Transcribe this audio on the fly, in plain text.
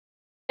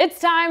It's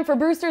time for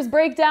Brewster's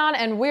Breakdown,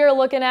 and we're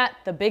looking at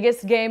the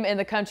biggest game in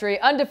the country.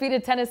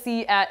 Undefeated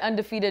Tennessee at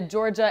undefeated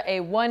Georgia,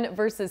 a 1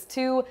 versus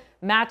 2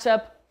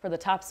 matchup for the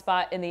top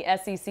spot in the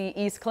SEC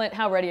East. Clint,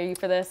 how ready are you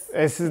for this?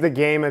 This is the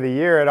game of the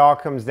year. It all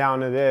comes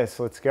down to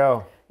this. Let's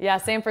go. Yeah,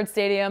 Sanford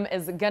Stadium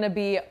is going to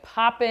be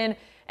popping,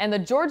 and the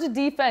Georgia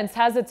defense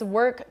has its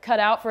work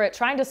cut out for it,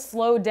 trying to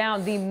slow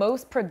down the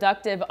most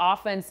productive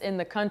offense in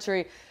the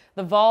country.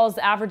 The Vols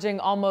averaging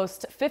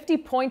almost 50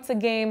 points a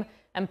game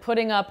and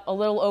putting up a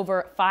little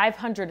over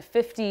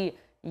 550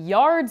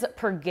 yards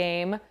per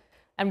game.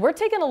 And we're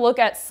taking a look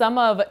at some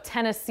of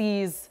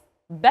Tennessee's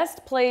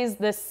best plays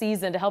this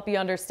season to help you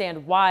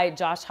understand why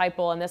Josh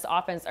Heupel and this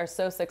offense are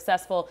so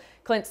successful.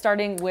 Clint,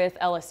 starting with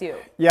LSU.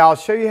 Yeah, I'll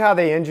show you how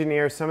they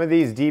engineer some of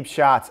these deep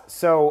shots.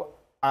 So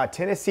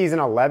Tennessee's an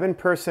 11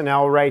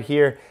 personnel right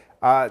here.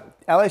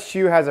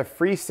 LSU has a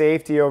free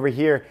safety over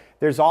here.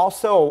 There's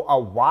also a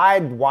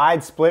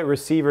wide split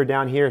receiver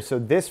down here. So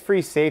this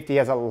free safety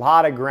has a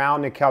lot of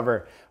ground to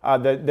cover.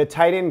 The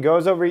tight end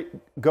goes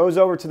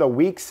over to the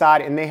weak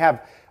side, and they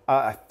have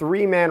a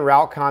three-man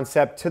route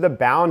concept to the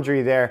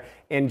boundary there.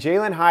 And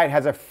Jalin Hyatt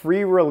has a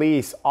free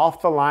release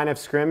off the line of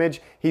scrimmage.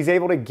 He's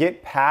able to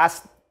get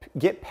past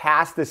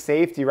the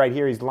safety right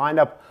here. He's lined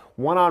up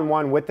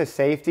one-on-one with the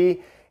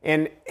safety.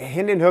 And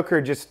Hendon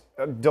just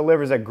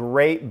delivers a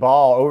great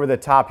ball over the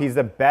top. He's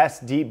the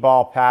best deep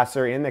ball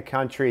passer in the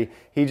country.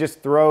 He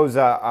just throws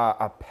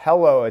a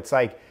pillow. It's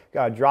like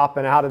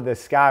dropping out of the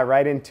sky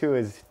right into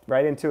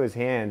his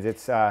hands.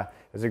 It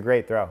was a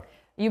great throw.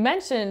 You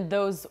mentioned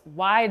those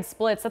wide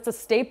splits. That's a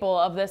staple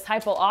of this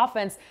Heupel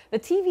offense. The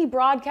TV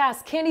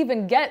broadcast can't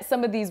even get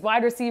some of these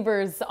wide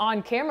receivers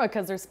on camera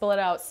because they're split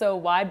out so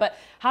wide. But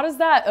how does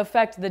that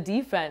affect the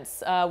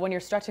defense when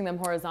you're stretching them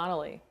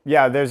horizontally?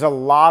 Yeah, there's a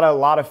lot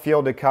of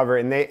field to cover,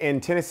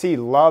 and Tennessee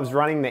loves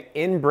running the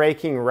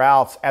in-breaking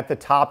routes at the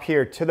top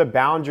here to the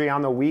boundary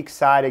on the weak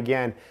side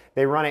again.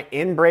 They run an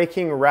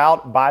in-breaking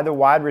route by the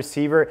wide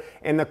receiver,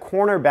 and the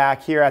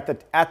cornerback here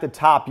at the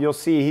top, you'll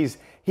see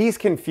he's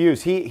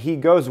confused. He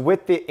goes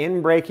with the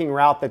in-breaking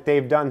route that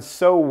they've done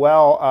so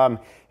well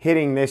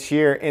hitting this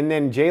year. And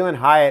then Jalin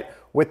Hyatt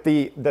with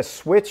the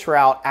switch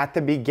route at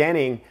the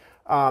beginning,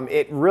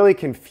 it really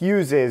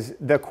confuses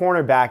the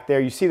cornerback there.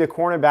 You see the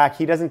cornerback,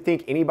 he doesn't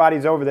think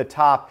anybody's over the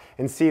top.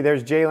 And see,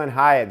 there's Jalin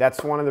Hyatt.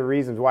 That's one of the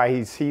reasons why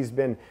he's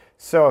been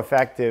so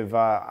effective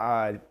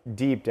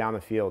deep down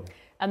the field.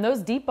 And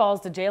those deep balls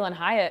to Jalin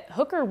Hyatt,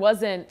 Hooker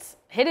wasn't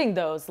hitting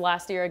those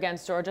last year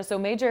against Georgia, so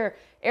major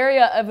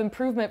area of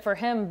improvement for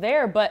him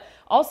there. But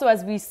also,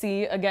 as we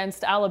see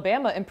against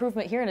Alabama,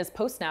 improvement here in his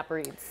post-snap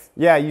reads.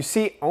 Yeah, you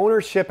see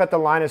ownership at the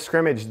line of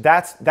scrimmage.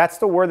 That's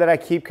the word that I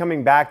keep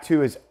coming back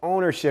to, is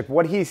ownership,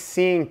 what he's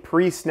seeing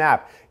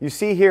pre-snap. You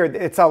see here,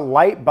 it's a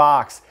light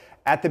box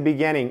at the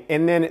beginning,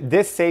 and then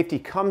this safety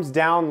comes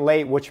down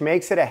late, which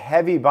makes it a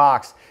heavy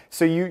box.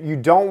 So you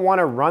don't want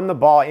to run the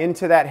ball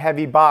into that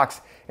heavy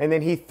box, and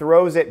then he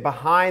throws it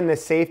behind the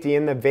safety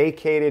in the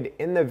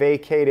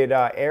vacated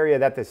area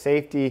that the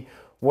safety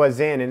was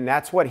in. And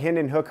that's what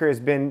Hendon Hooker has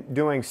been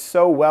doing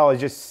so well,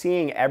 is just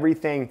seeing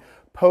everything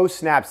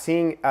post-snap,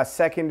 seeing a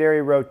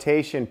secondary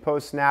rotation,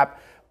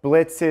 post-snap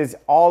blitzes,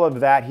 all of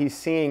that he's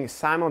seeing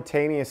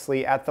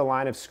simultaneously at the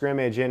line of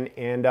scrimmage, and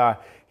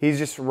he's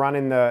just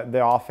running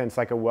the offense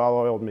like a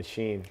well-oiled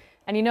machine.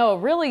 And you know, a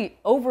really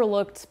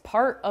overlooked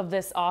part of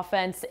this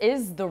offense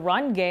is the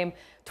run game.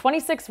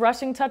 26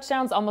 rushing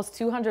touchdowns, almost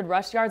 200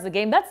 rush yards a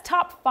game. That's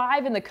top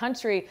 5 in the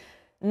country.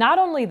 Not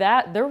only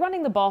that, they're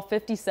running the ball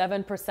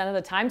 57% of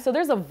the time. So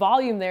there's a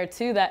volume there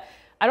too that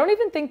I don't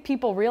even think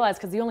people realize,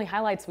 because the only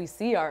highlights we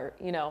see are,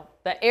 you know,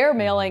 the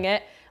airmailing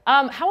it.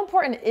 How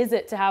important is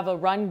it to have a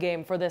run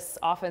game for this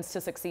offense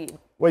to succeed?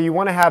 Well, you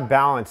want to have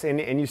balance,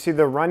 and you see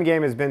the run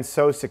game has been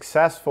so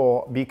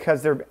successful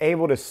because they're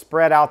able to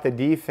spread out the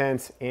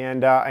defense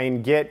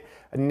and get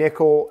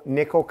nickel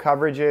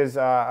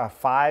coverages,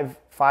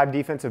 five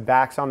defensive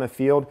backs on the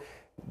field.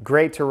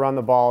 Great to run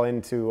the ball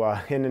into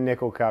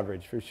nickel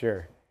coverage for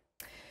sure.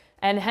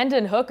 And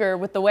Hendon Hooker,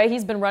 with the way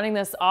he's been running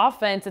this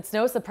offense, it's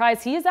no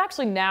surprise he is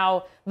actually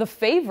now the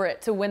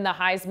favorite to win the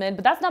Heisman.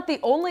 But that's not the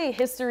only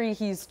history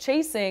he's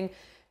chasing.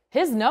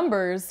 His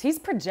numbers, he's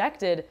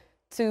projected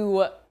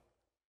to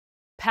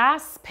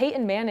pass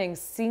Peyton Manning's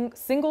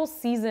single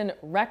season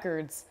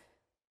records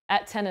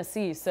at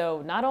Tennessee.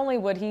 So not only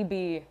would he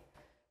be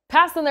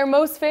passing their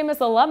most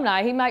famous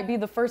alumni, he might be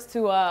the first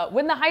to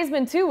win the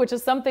Heisman too, which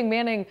is something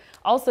Manning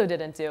also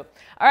didn't do.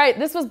 All right,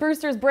 this was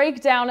Brewster's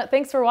Breakdown.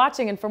 Thanks for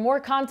watching, and for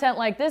more content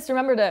like this,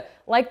 remember to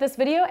like this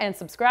video and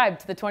subscribe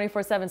to the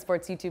 24/7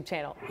 Sports YouTube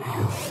channel.